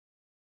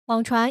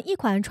网传一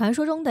款传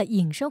说中的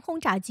隐身轰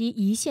炸机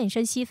疑现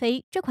身西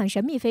飞，这款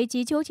神秘飞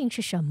机究竟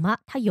是什么？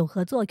它有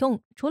何作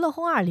用？除了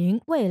轰-20，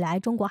未来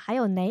中国还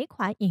有哪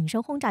款隐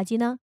身轰炸机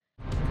呢？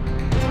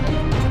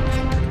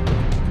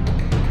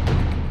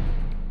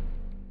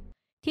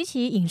提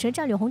起隐身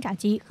战略轰炸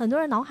机，很多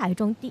人脑海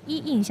中第一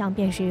印象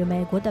便是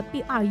美国的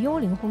B-2幽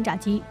灵轰炸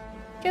机。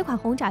这款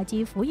轰炸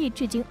机服役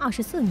至今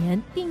24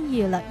年，定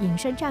义了隐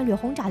身战略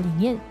轰炸理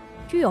念，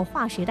具有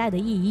划时代的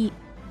意义。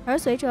而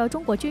随着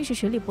中国军事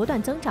实力不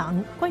断增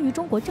长，关于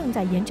中国正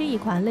在研制一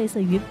款类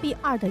似于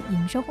B-2的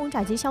隐身轰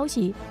炸机消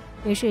息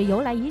也是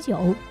由来已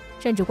久，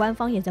甚至官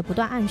方也在不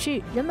断暗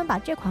示人们把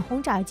这款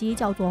轰炸机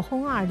叫做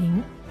轰-20。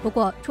不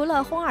过，除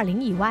了轰-20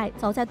以外，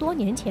早在多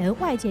年前，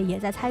外界也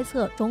在猜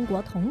测中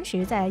国同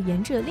时在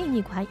研制另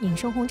一款隐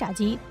身轰炸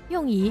机，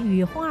用以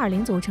与轰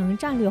-20组成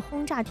战略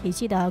轰炸体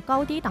系的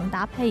高低档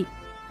搭配。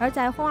而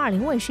在轰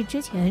-20问世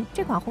之前，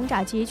这款轰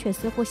炸机却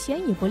似乎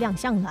先一步亮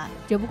相了。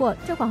只不过，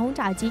这款轰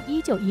炸机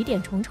依旧疑点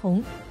重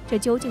重，这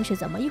究竟是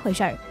怎么一回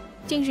事儿？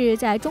近日，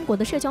在中国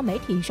的社交媒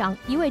体上，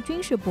一位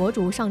军事博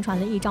主上传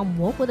了一张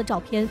模糊的照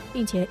片，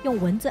并且用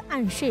文字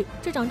暗示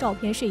这张照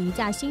片是一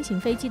架新型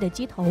飞机的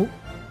机头。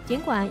尽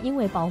管因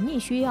为保密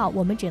需要，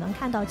我们只能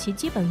看到其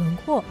基本轮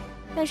廓，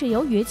但是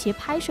由于其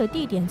拍摄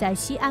地点在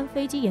西安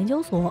飞机研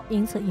究所，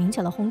因此引起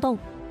了轰动。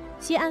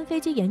西安飞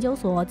机研究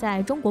所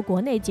在中国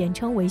国内简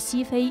称为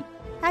西飞，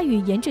它与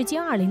研制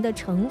歼20的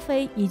成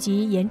飞以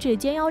及研制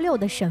歼16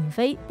的沈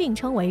飞并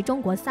称为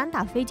中国3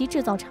大飞机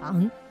制造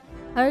厂。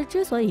而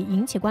之所以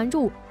引起关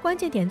注，关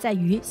键点在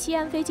于西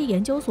安飞机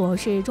研究所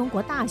是中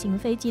国大型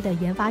飞机的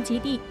研发基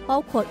地，包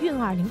括运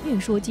20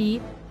运输机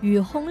与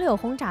轰6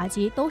轰炸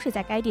机都是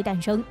在该地诞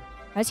生。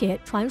而且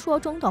传说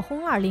中的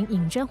轰-20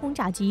隐身轰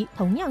炸机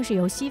同样是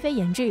由西飞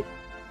研制。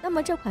那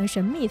么这款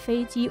神秘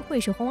飞机会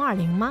是轰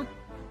-20吗？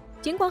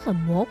尽管很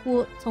模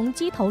糊，从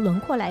机头轮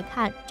廓来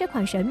看，这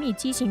款神秘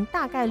机型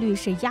大概率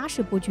是鸭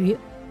式布局，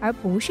而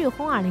不是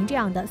轰-20这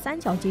样的三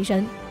角机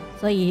身。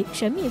所以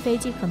神秘飞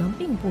机可能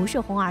并不是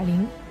轰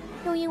-20。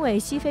又因为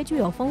西飞具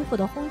有丰富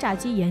的轰炸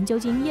机研究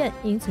经验，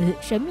因此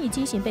神秘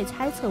机型被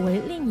猜测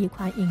为另一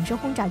款隐身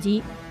轰炸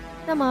机。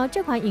那么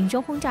这款隐身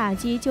轰炸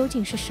机究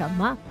竟是什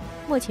么？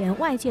目前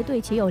外界对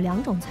其有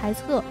2种猜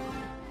测。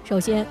首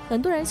先，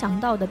很多人想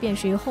到的便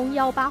是轰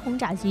-18轰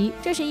炸机，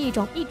这是一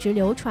种一直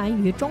流传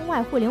于中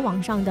外互联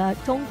网上的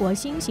中国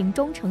新型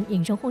中程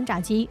隐身轰炸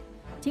机。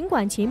尽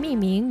管其命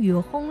名与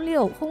轰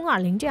6、轰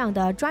-20这样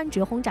的专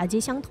职轰炸机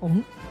相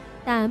同，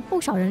但不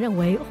少人认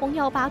为轰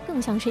-18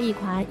更像是一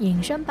款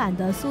隐身版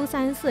的苏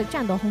34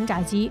战斗轰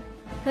炸机，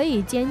可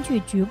以兼具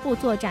局部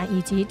作战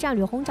以及战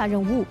略轰炸任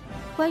务。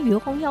关于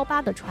轰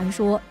-18的传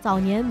说，早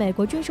年美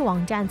国军事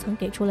网站曾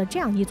给出了这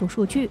样一组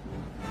数据：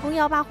轰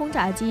-18轰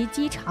炸机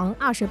机长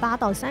28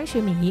到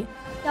30米，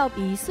要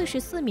比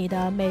44米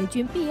的美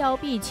军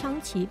B-1B 枪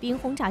骑兵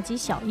轰炸机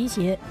小一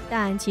些，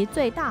但其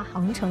最大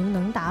航程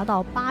能达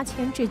到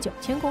8000至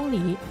9000公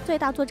里，最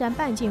大作战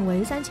半径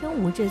为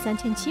3500至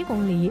3700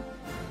公里，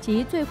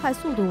其最快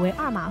速度为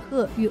2马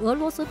赫，与俄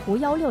罗斯图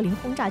160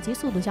轰炸机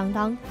速度相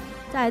当。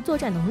在作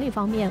战能力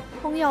方面，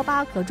轰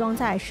-18可装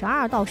载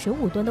12到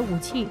15吨的武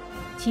器，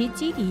其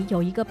基底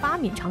有一个8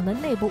米长的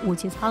内部武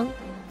器舱，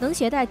能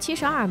携带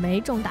72枚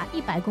重达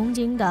100公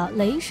斤的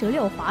雷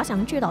16滑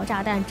翔制导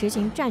炸弹执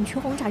行战区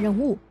轰炸任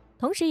务，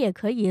同时也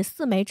可以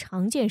4枚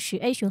常见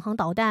10A 巡航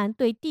导弹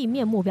对地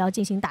面目标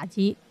进行打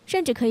击，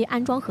甚至可以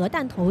安装核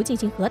弹头进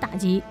行核打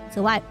击。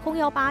此外，轰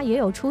-18也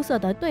有出色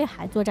的对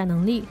海作战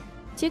能力，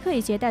其可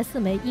以携带4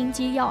枚鹰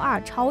击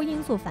12超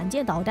音速反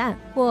舰导弹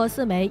或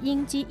4枚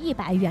鹰击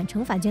100远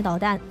程反舰导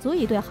弹，足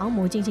以对航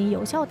母进行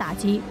有效打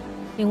击。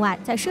另外，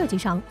在设计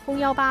上，轰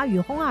-18与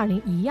轰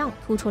-20一样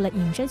突出了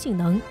隐身性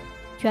能，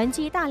全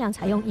机大量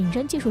采用隐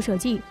身技术设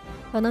计，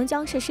可能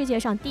将是世界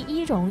上第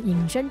1种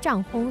隐身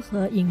战轰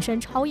和隐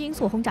身超音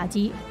速轰炸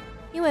机。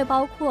因为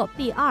包括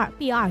B-2、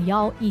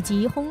B-21以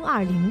及轰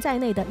-20在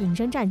内的隐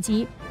身战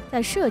机，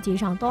在设计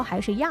上都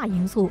还是亚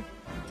因素。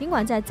尽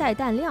管在载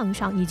弹量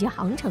上以及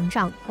航程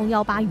上，轰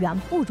-18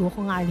远不如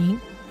轰-20，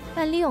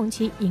但利用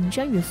其隐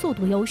身与速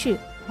度优势，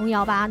轰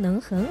-18能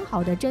很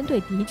好的针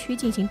对敌区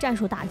进行战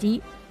术打击。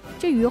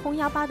至于轰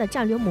-18的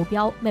战略目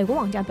标，美国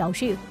网站表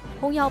示，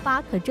轰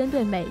-18可针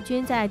对美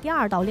军在第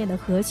2岛链的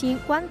核心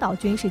关岛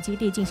军事基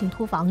地进行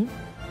突防，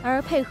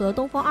而配合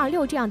东风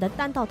26这样的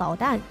弹道导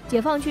弹，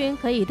解放军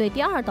可以对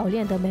第2岛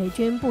链的美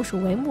军部署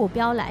为目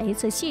标来一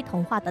次系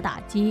统化的打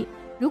击。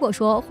如果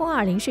说轰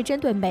-20是针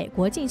对美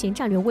国进行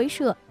战略威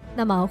慑，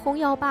那么轰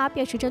-18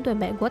便是针对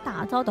美国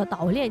打造的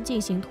岛链进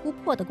行突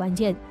破的关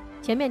键。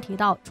前面提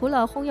到，除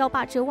了轰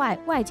-18之外，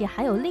外界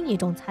还有另一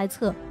种猜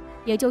测，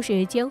也就是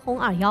歼轰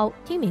-21。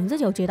听名字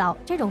就知道，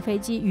这种飞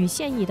机与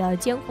现役的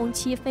歼轰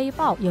7飞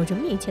豹有着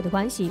密切的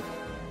关系。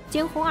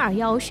歼轰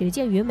-21始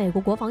建于美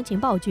国国防情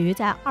报局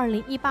在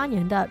2018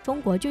年的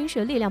中国军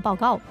事力量报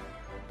告。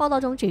报道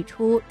中指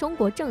出，中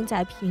国正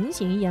在平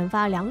行研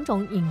发2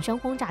种隐身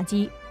轰炸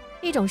机，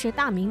一种是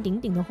大名鼎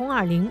鼎的轰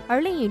-20，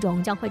而另一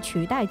种将会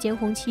取代歼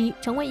轰7，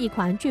成为一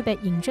款具备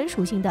隐身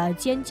属性的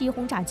歼击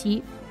轰炸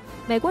机。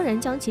美国人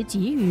将其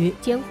给予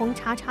歼轰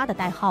叉叉的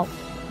代号。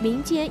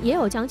民间也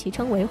有将其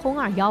称为轰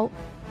21。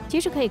其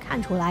实可以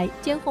看出来，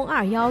歼轰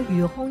21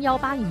与轰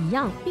18一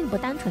样，并不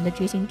单纯的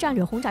执行战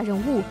略轰炸任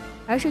务，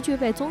而是具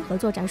备综合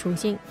作战属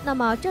性。那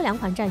么这两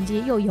款战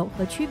机又有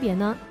何区别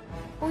呢？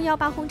轰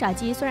18轰炸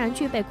机虽然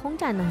具备空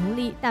战能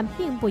力，但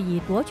并不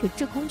以夺取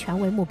制空权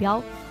为目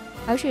标，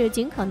而是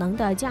尽可能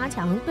的加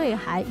强对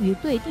海与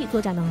对地作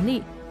战能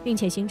力，并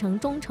且形成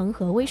中程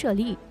和威慑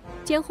力。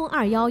歼轰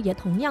21也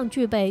同样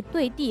具备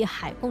对地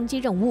海攻击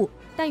任务，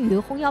但与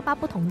轰18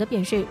不同的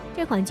便是，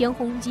这款歼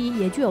轰机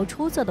也具有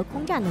出色的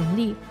空战能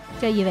力。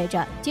这意味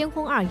着歼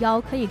轰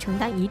21可以承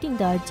担一定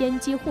的歼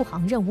机护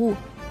航任务，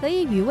可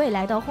以与未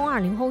来的轰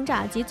20轰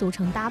炸机组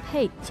成搭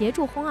配，协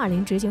助轰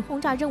20执行轰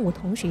炸任务，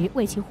同时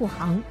为其护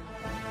航。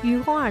与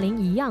轰20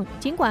一样，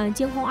尽管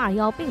歼轰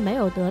21并没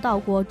有得到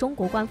过中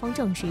国官方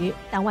证实，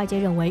但外界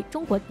认为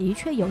中国的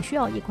确有需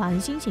要一款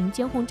新型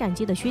歼轰战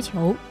机的需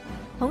求，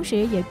同时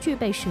也具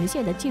备实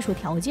现的技术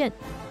条件。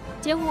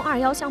歼轰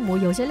21项目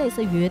有些类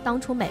似于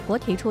当初美国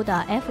提出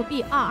的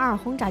FB-22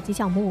轰炸机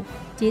项目，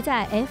即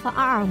在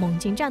F-22猛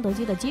禽战斗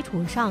机的基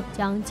础上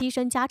将机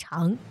身加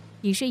长，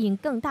以适应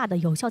更大的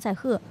有效载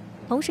荷，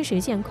同时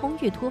实现空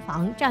域突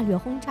防、战略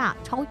轰炸、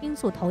超音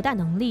速投弹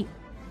能力。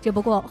只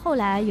不过后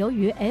来由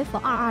于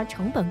F-22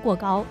成本过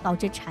高，导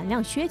致产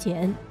量削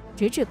减，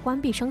直至关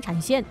闭生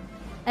产线。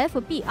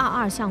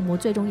FB-22项目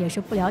最终也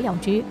是不了了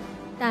之。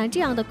但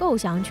这样的构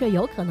想却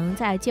有可能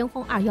在歼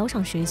轰21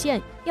上实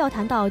现。要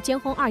谈到歼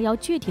轰21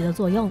具体的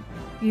作用，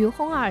与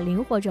轰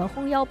20或者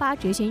轰18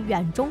执行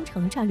远中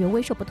程战略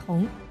威慑不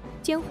同，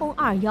歼轰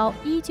21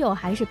依旧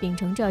还是秉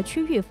承着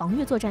区域防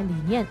御作战理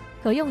念，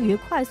可用于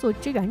快速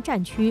支援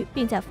战区，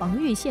并在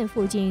防御线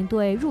附近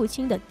对入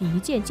侵的敌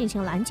舰进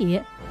行拦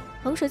截。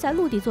同时在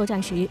陆地作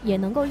战时，也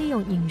能够利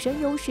用隐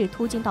身优势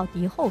突进到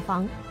敌后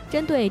方，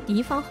针对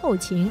敌方后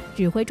勤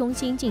指挥中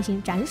心进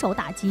行斩首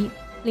打击。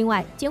另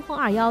外，歼轰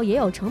21也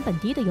有成本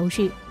低的优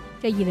势，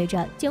这意味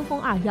着歼轰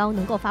21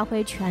能够发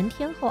挥全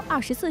天候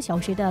24小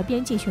时的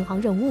边境巡航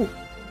任务。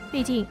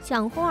毕竟，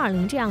像轰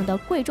20这样的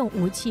贵重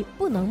武器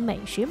不能每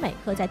时每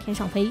刻在天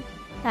上飞，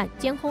但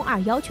歼轰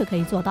21却可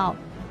以做到。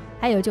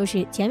还有就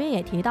是前面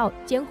也提到，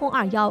歼轰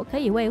21可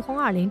以为轰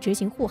20执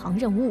行护航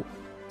任务。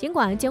尽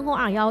管歼轰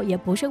21也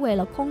不是为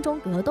了空中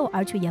格斗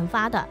而去研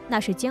发的，那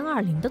是歼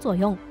20的作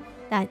用，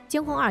但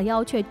歼轰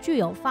21却具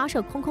有发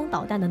射空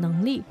导弹的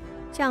能力。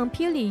像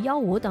霹雳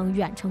15等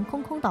远程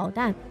空导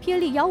弹，霹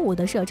雳15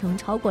的射程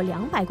超过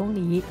200公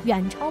里，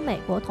远超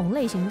美国同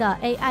类型的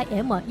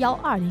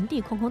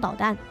AIM-120D 空导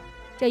弹。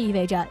这意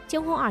味着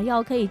歼轰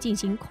21可以进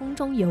行空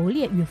中游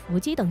猎与伏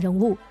击等任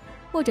务，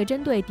或者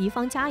针对敌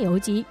方加油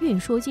机、运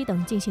输机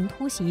等进行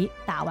突袭，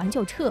打完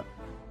就撤。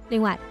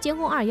另外，歼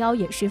轰21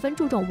也十分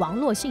注重网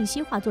络信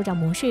息化作战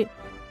模式。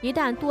一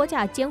旦多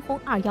架歼轰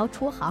21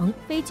出航，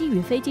飞机与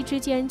飞机之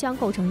间将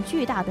构成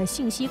巨大的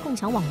信息共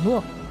享网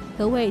络，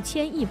可谓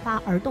牵一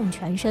发而动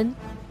全身。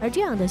而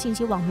这样的信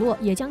息网络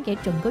也将给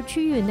整个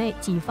区域内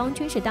己方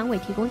军事单位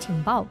提供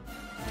情报，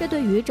这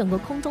对于整个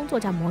空中作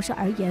战模式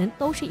而言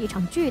都是一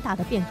场巨大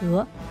的变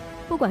革。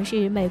不管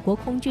是美国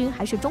空军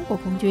还是中国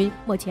空军，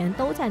目前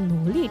都在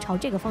努力朝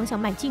这个方向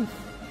迈进。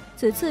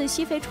此次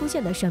西飞出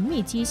现的神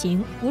秘机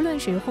型，无论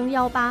是轰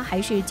18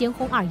还是歼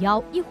轰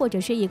21，亦或者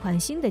是一款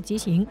新的机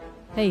型，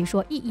可以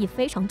说意义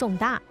非常重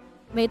大。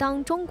每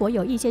当中国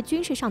有一些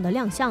军事上的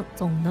亮相，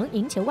总能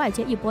引起外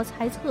界一波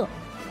猜测，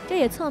这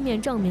也侧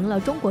面证明了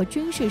中国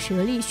军事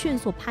实力迅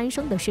速攀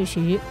升的事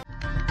实。